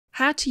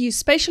How to use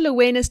spatial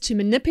awareness to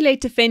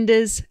manipulate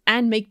defenders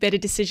and make better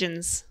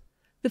decisions.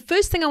 The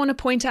first thing I want to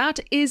point out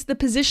is the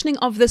positioning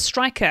of the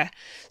striker.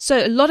 So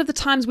a lot of the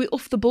times we're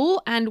off the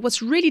ball, and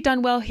what's really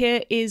done well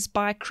here is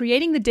by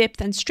creating the depth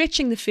and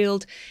stretching the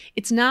field,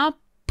 it's now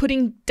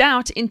putting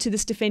doubt into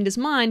this defender's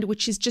mind,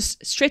 which is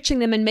just stretching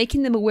them and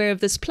making them aware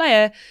of this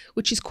player,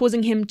 which is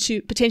causing him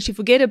to potentially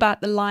forget about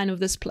the line of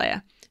this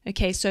player.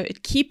 Okay, so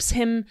it keeps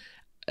him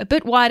a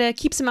bit wider,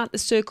 keeps him out the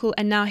circle,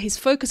 and now his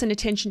focus and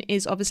attention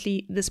is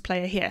obviously this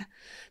player here.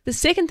 The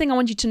second thing I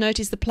want you to note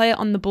is the player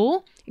on the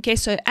ball. Okay,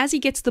 so as he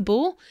gets the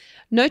ball,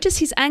 notice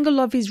his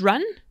angle of his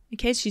run.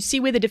 Okay, so you see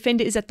where the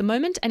defender is at the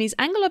moment, and his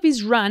angle of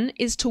his run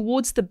is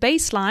towards the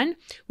baseline,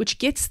 which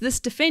gets this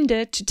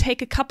defender to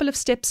take a couple of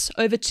steps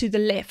over to the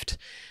left.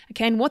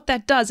 Okay, and what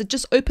that does, it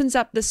just opens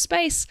up the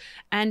space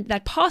and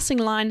that passing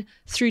line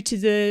through to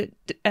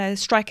the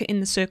striker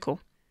in the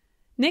circle.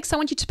 Next, I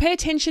want you to pay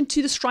attention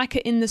to the striker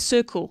in the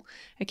circle.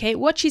 Okay,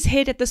 watch his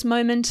head at this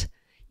moment.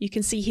 You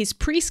can see he's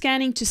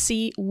pre-scanning to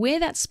see where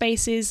that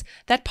space is.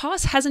 That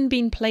pass hasn't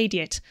been played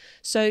yet.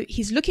 So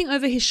he's looking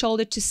over his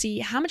shoulder to see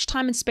how much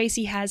time and space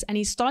he has, and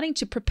he's starting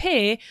to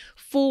prepare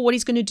for what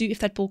he's going to do if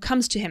that ball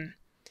comes to him.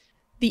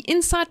 The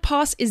inside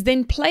pass is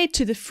then played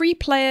to the free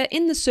player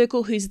in the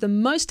circle who's the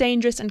most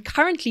dangerous and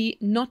currently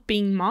not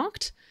being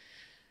marked.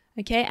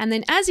 Okay, and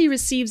then as he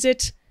receives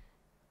it,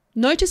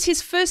 notice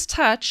his first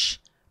touch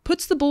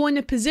puts the ball in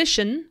a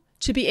position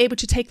to be able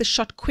to take the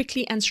shot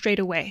quickly and straight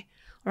away.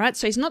 All right,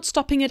 so he's not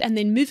stopping it and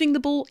then moving the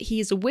ball.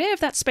 He is aware of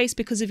that space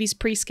because of his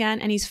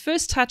pre-scan, and his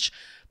first touch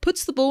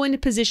puts the ball in a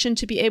position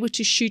to be able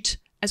to shoot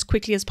as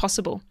quickly as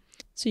possible.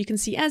 So you can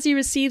see as he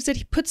receives it,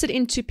 he puts it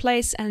into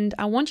place, and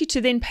I want you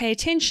to then pay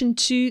attention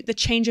to the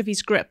change of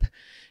his grip.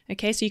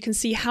 Okay, so you can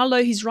see how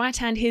low his right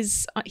hand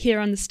is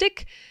here on the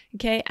stick.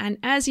 Okay, and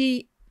as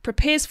he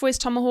prepares for his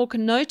tomahawk,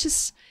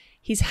 notice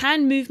his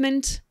hand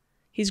movement,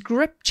 his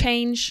grip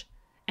change,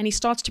 and he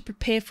starts to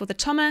prepare for the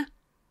toma.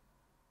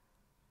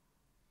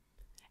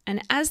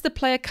 And as the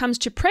player comes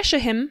to pressure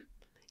him,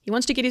 he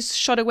wants to get his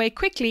shot away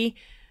quickly.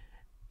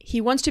 He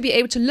wants to be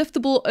able to lift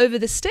the ball over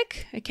the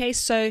stick. Okay,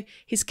 so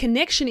his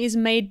connection is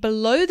made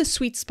below the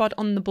sweet spot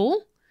on the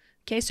ball.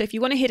 Okay, so if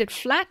you want to hit it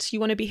flat, you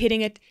want to be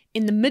hitting it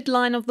in the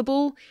midline of the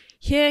ball.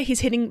 Here,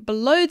 he's hitting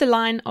below the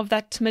line of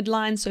that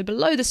midline, so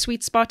below the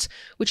sweet spot,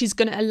 which is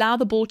going to allow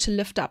the ball to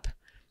lift up.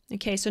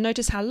 Okay, so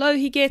notice how low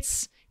he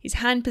gets, his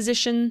hand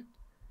position,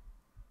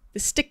 the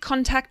stick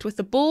contact with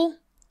the ball,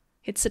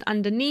 hits it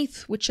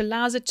underneath, which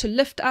allows it to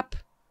lift up,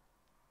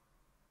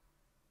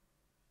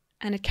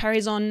 and it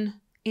carries on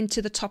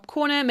into the top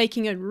corner,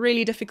 making it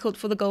really difficult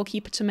for the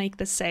goalkeeper to make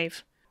this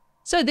save.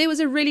 So there was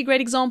a really great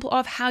example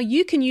of how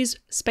you can use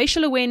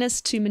spatial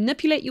awareness to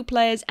manipulate your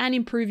players and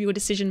improve your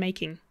decision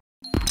making.